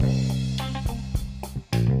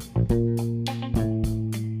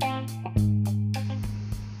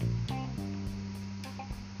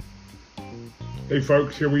Hey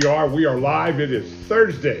folks, here we are. We are live. It is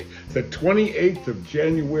Thursday, the 28th of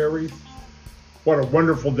January. What a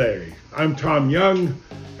wonderful day. I'm Tom Young,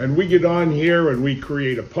 and we get on here and we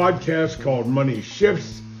create a podcast called Money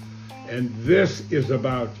Shifts, and this is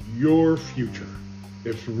about your future.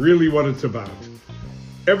 It's really what it's about.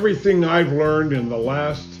 Everything I've learned in the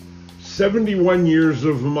last 71 years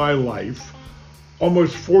of my life,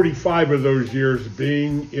 almost 45 of those years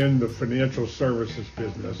being in the financial services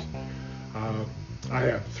business. I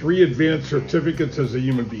have 3 advanced certificates as a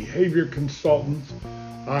human behavior consultant.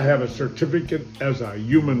 I have a certificate as a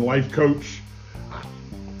human life coach.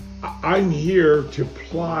 I'm here to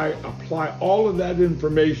apply all of that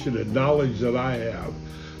information and knowledge that I have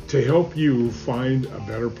to help you find a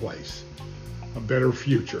better place, a better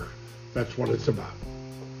future. That's what it's about.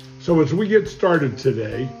 So as we get started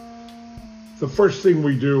today, the first thing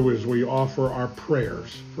we do is we offer our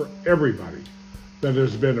prayers for everybody that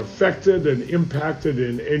has been affected and impacted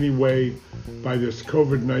in any way by this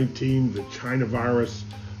COVID-19, the China virus,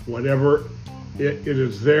 whatever. It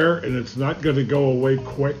is there and it's not going to go away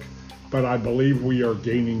quick, but I believe we are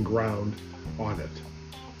gaining ground on it.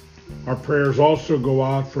 Our prayers also go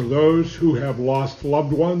out for those who have lost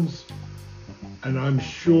loved ones, and I'm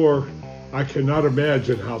sure I cannot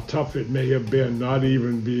imagine how tough it may have been not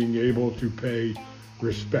even being able to pay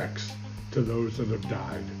respects to those that have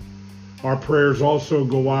died. Our prayers also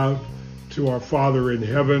go out to our Father in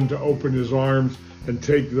heaven to open his arms and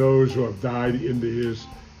take those who have died into his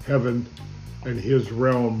heaven and his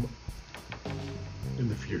realm in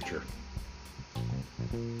the future.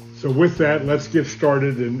 So with that, let's get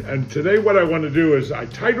started. And today what I want to do is I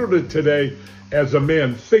titled it today, As a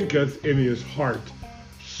Man Thinketh in His Heart,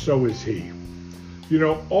 So Is He. You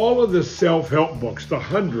know, all of the self-help books, the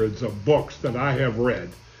hundreds of books that I have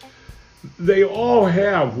read, they all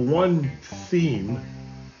have one theme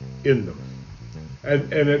in them.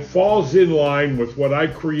 And it falls in line with what I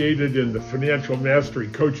created in the Financial Mastery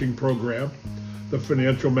Coaching Program, the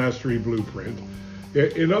Financial Mastery Blueprint.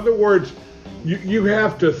 In other words, you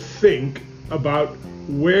have to think about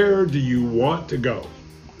where do you want to go?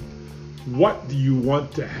 What do you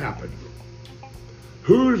want to happen?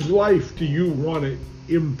 Whose life do you want to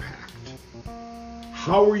impact?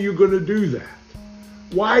 How are you going to do that?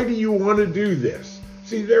 Why do you want to do this?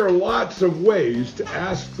 See, there are lots of ways to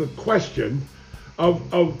ask the question of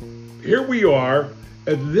here we are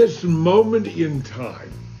at this moment in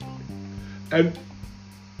time. And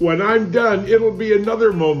when I'm done, it'll be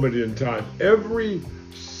another moment in time. Every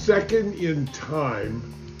second in time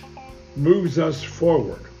moves us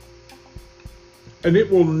forward. And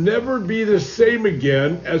it will never be the same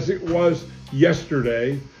again as it was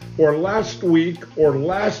yesterday or last week or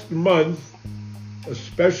last month,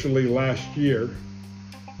 especially last year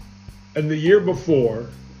and the year before.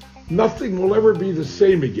 Nothing will ever be the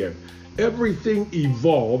same again. Everything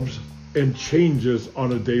evolves and changes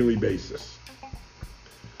on a daily basis.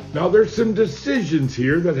 Now there's some decisions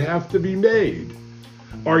here that have to be made.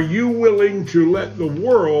 Are you willing to let the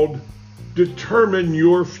world determine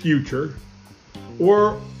your future?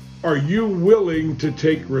 Or are you willing to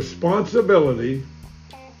take responsibility,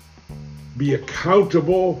 be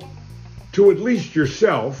accountable to at least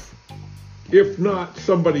yourself, if not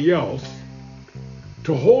somebody else,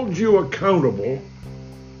 to hold you accountable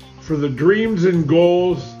for the dreams and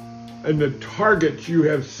goals and the targets you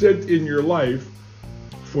have set in your life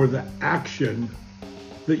for the action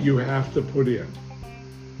that you have to put in?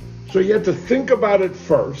 So you have to think about it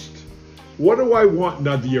first. What do I want?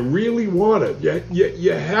 Now, do you really want it?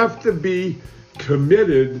 You have to be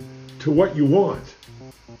committed to what you want.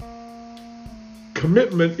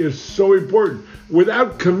 Commitment is so important.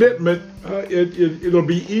 Without commitment, it'll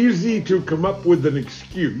be easy to come up with an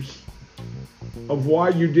excuse of why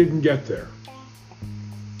you didn't get there.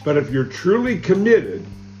 But if you're truly committed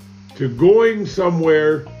to going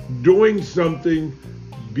somewhere, doing something,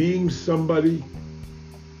 being somebody,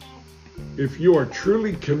 if you are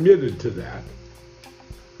truly committed to that,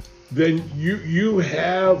 then you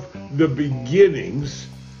have the beginnings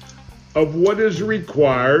of what is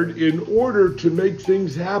required in order to make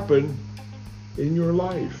things happen in your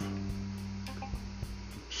life.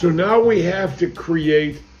 So now we have to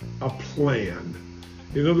create a plan.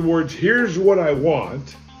 In other words, here's what I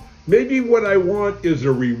want. Maybe what I want is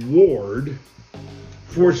a reward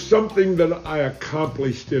for something that I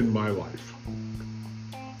accomplished in my life.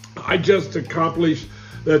 I just accomplished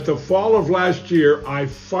that the fall of last year, I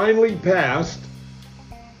finally passed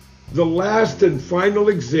the last and final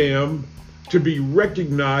exam to be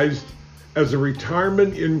recognized as a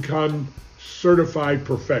retirement income certified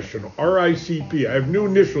professional, RICP. I have new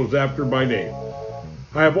initials after my name.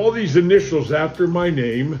 I have all these initials after my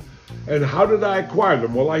name. And how did I acquire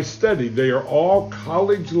them? Well, I studied. They are all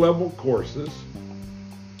college level courses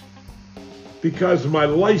because my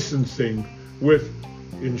licensing with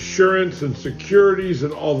insurance and securities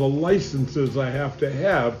and all the licenses I have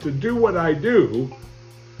to do what I do,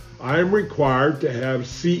 I am required to have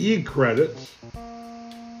CE credits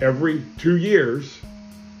every 2 years,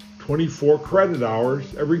 24 credit hours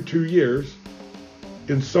every 2 years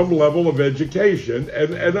in some level of education.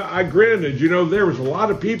 And I granted, there was a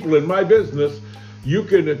lot of people in my business. You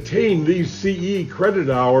can attain these CE credit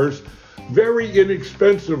hours very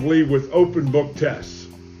inexpensively with open book tests.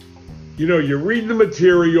 You read the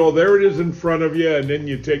material, there it is in front of you, and then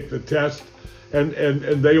you take the test, and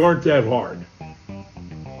they aren't that hard.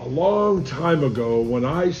 A long time ago, when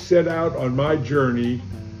I set out on my journey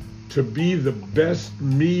to be the best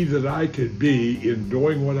me that I could be in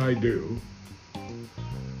doing what I do,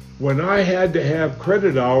 when I had to have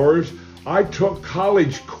credit hours, I took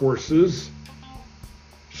college courses.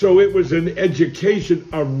 So it was an education,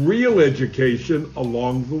 a real education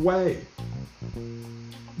along the way.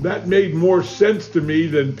 That made more sense to me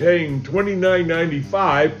than paying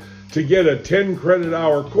 $29.95 to get a 10 credit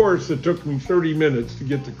hour course that took me 30 minutes to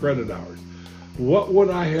get the credit hours. What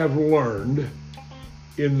would I have learned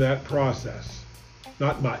in that process?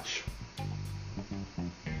 Not much.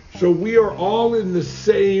 So we are all in the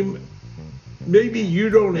same. Maybe you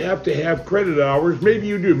don't have to have credit hours. Maybe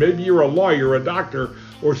you do. Maybe you're a lawyer, a doctor,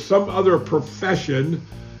 or some other profession.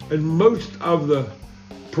 And most of the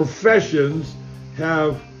professions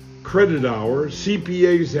have credit hours.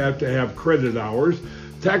 CPAs have to have credit hours.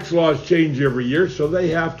 Tax laws change every year, so they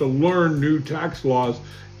have to learn new tax laws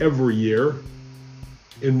every year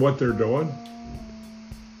in what they're doing.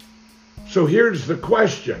 So here's the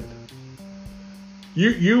question.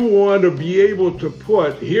 You want to be able to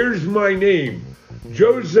put, here's my name,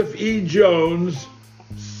 Joseph E. Jones,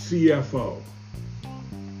 CFO,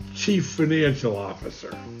 Chief Financial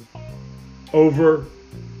Officer, over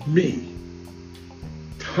me,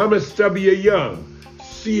 Thomas W. Young,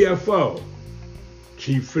 CFO,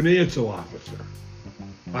 Chief Financial Officer.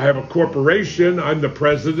 I have a corporation, I'm the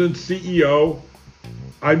president, CEO,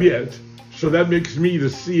 I'm it, so that makes me the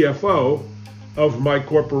CFO of my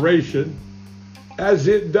corporation, as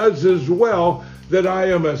it does as well that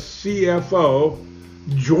I am a CFO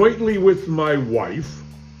jointly with my wife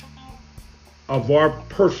of our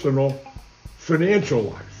personal financial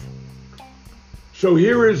life. So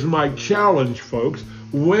here is my challenge, folks.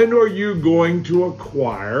 When are you going to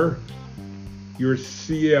acquire your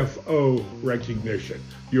CFO recognition,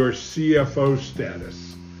 your CFO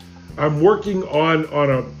status? I'm working on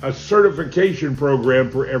a certification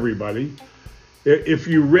program for everybody. If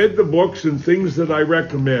you read the books and things that I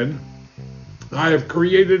recommend, I have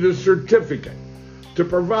created a certificate to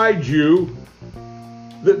provide you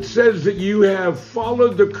that says that you have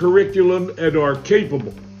followed the curriculum and are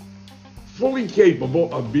capable, fully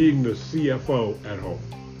capable of being the CFO at home.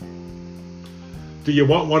 Do you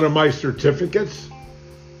want one of my certificates?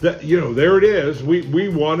 That, there it is. We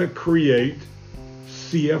want to create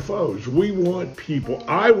CFOs.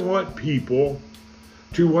 I want people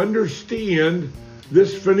to understand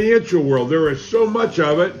this financial world. There is so much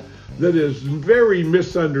of it that is very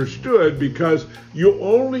misunderstood because you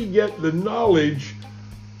only get the knowledge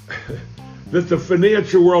that the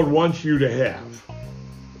financial world wants you to have.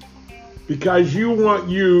 Because they want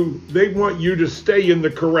you to stay in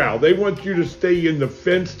the corral. They want you to stay in the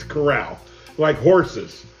fenced corral, like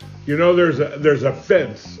horses. There's a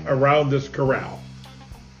fence around this corral.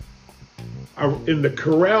 In the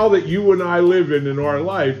corral that you and I live in our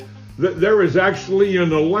life, there is actually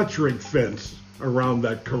an electric fence around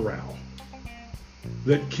that corral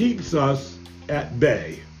that keeps us at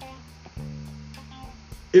bay.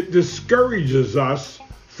 It discourages us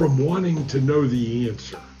from wanting to know the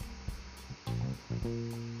answer.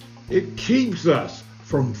 It keeps us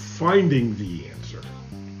from finding the answer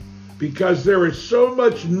because there is so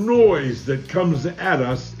much noise that comes at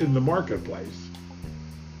us in the marketplace.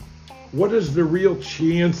 What is the real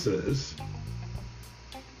chances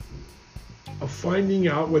of finding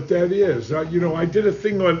out what that is? I did a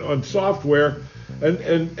thing on software, and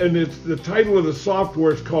it's the title of the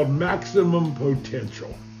software is called Maximum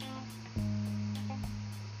Potential.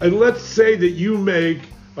 And let's say that you make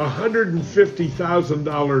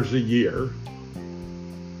 $150,000 a year.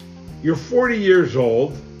 You're 40 years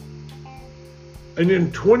old, and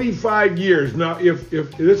in 25 years, now if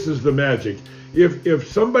this is the magic, if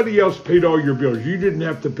somebody else paid all your bills, you didn't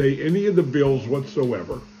have to pay any of the bills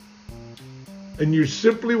whatsoever, and you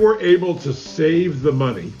simply were able to save the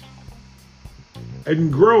money,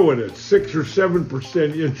 and grow it at 6 or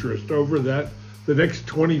 7% interest over the next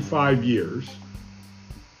 25 years,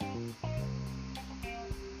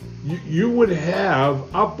 you would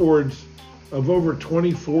have upwards of over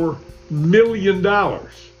 $24 million.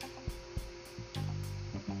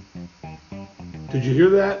 Did you hear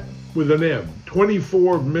that? With an M,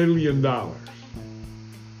 $24 million.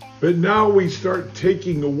 But now we start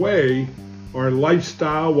taking away our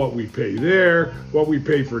lifestyle, what we pay there, what we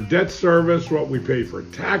pay for debt service, what we pay for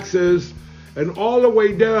taxes, and all the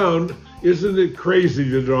way down. Isn't it crazy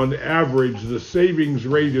that on average the savings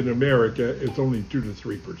rate in America is only 2 to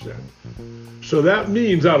 3%? So that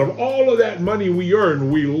means out of all of that money we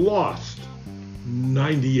earn, we lost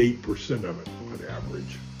 98% of it on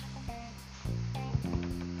average.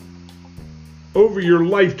 Over your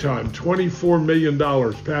lifetime, $24 million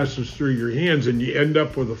passes through your hands and you end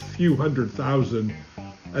up with a few $100,000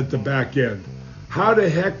 at the back end. How the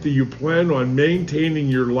heck do you plan on maintaining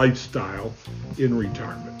your lifestyle in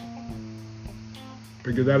retirement?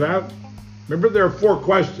 Figure that out? Remember, there are 4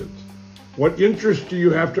 questions. What interest do you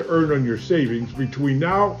have to earn on your savings between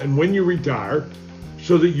now and when you retire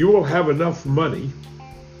so that you will have enough money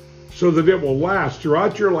so that it will last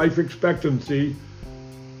throughout your life expectancy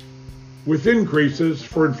with increases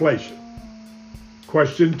for inflation?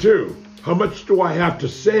 Question 2, how much do I have to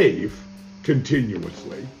save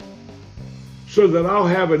continuously so that I'll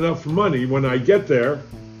have enough money when I get there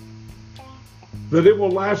that it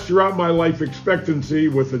will last throughout my life expectancy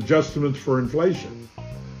with adjustments for inflation?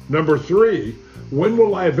 Number 3, when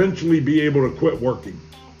will I eventually be able to quit working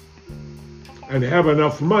and have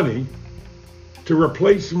enough money to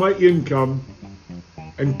replace my income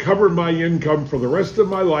and cover my income for the rest of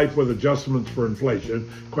my life with adjustments for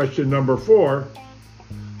inflation? Question number 4,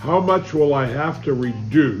 how much will I have to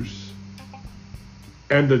reduce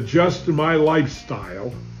and adjust my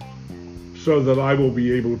lifestyle so that I will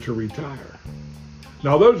be able to retire?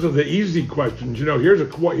 Now, those are the easy questions. You know,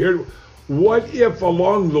 what if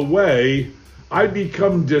along the way I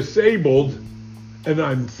become disabled and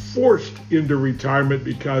I'm forced into retirement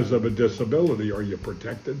because of a disability? Are you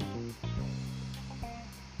protected?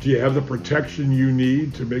 Do you have the protection you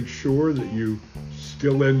need to make sure that you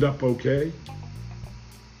still end up okay?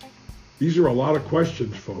 These are a lot of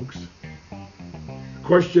questions, folks. The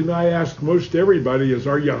question I ask most everybody is,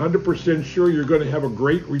 are you 100% sure you're going to have a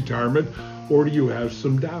great retirement, or do you have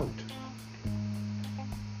some doubt?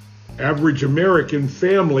 Average American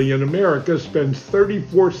family in America spends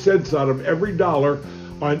 34 cents out of every dollar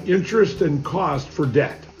on interest and cost for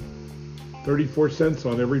debt. 34 cents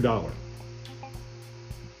on every dollar.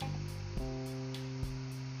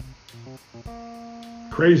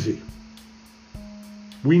 Crazy.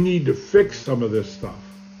 We need to fix some of this stuff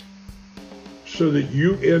so that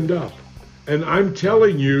you end up. And I'm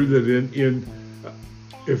telling you that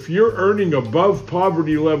if you're earning above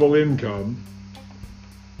poverty level income,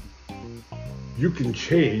 you can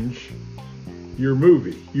change your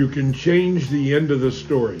movie. You can change the end of the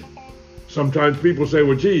story. Sometimes people say,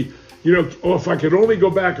 well, gee, if I could only go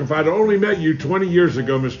back, if I'd only met you 20 years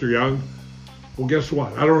ago, Mr. Young. Well, guess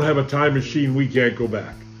what? I don't have a time machine. We can't go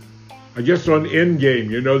back. I guess on Endgame,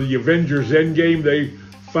 the Avengers Endgame, they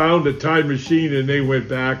found a time machine and they went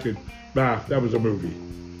back and, that was a movie.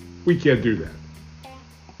 We can't do that.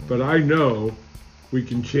 But I know we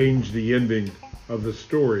can change the ending of the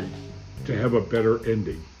story to have a better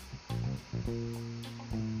ending.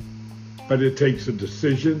 But it takes a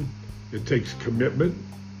decision. It takes commitment.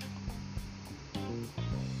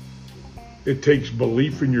 It takes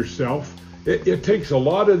belief in yourself. It takes a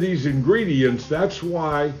lot of these ingredients. That's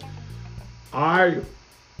why I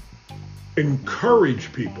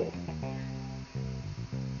encourage people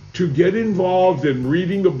to get involved in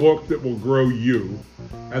reading a book that will grow you.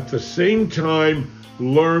 At the same time,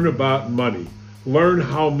 learn about money. Learn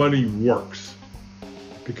how money works.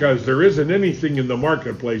 Because there isn't anything in the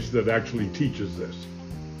marketplace that actually teaches this.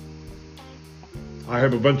 I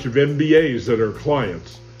have a bunch of MBAs that are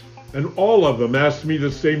clients. And all of them ask me the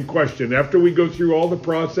same question. After we go through all the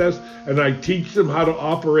process and I teach them how to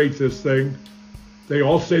operate this thing, they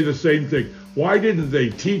all say the same thing. Why didn't they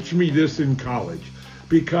teach me this in college?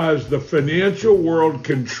 Because the financial world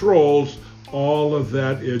controls all of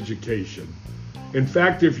that education. In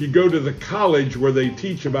fact, if you go to the college where they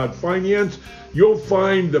teach about finance, you'll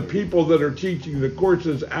find the people that are teaching the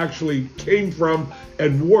courses actually came from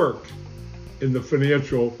and work in the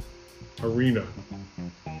financial arena.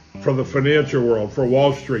 For the financial world, for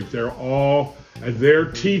Wall Street,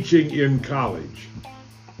 they're teaching in college.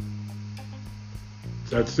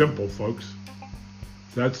 It's that simple, folks.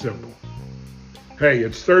 It's that simple. Hey,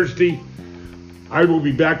 it's Thursday. I will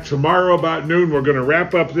be back tomorrow about noon. We're going to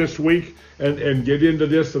wrap up this week and get into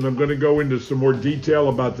this, and I'm going to go into some more detail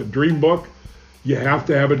about the dream book. You have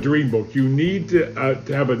to have a dream book. You need to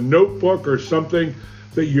have a notebook or something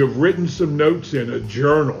that you've written some notes in, a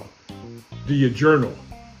journal. Do you journal?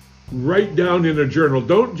 Write down in a journal.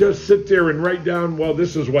 Don't just sit there and write down, well,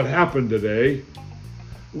 this is what happened today.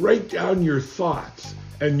 Write down your thoughts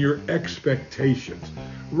and your expectations.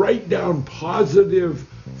 Write down positive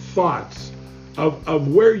thoughts of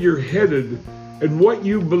where you're headed and what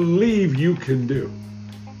you believe you can do.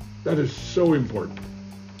 That is so important.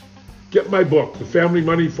 Get my book, The Family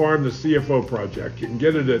Money Farm, The CFO Project. You can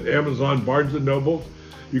get it at Amazon, Barnes & Noble.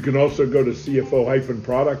 You can also go to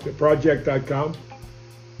CFO-project.com.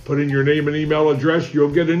 Put in your name and email address. You'll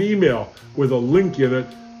get an email with a link in it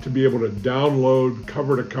to be able to download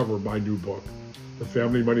cover to cover my new book, The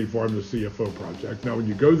Family Money Farm, The CFO Project. Now, when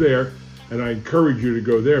you go there, and I encourage you to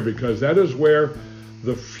go there because that is where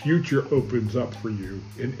the future opens up for you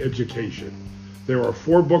in education. There are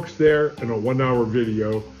 4 books there and a 1-hour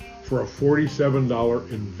video for a $47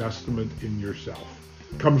 investment in yourself.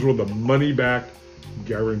 Comes with a money-back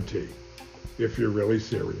guarantee if you're really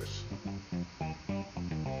serious.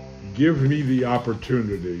 Give me the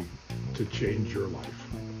opportunity to change your life.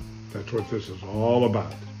 That's what this is all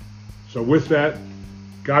about. So with that,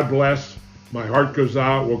 God bless. My heart goes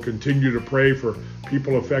out. We'll continue to pray for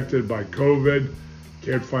people affected by COVID,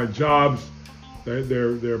 can't find jobs,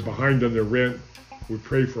 they're behind on their rent. We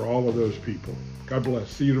pray for all of those people. God bless.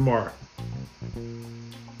 See you tomorrow.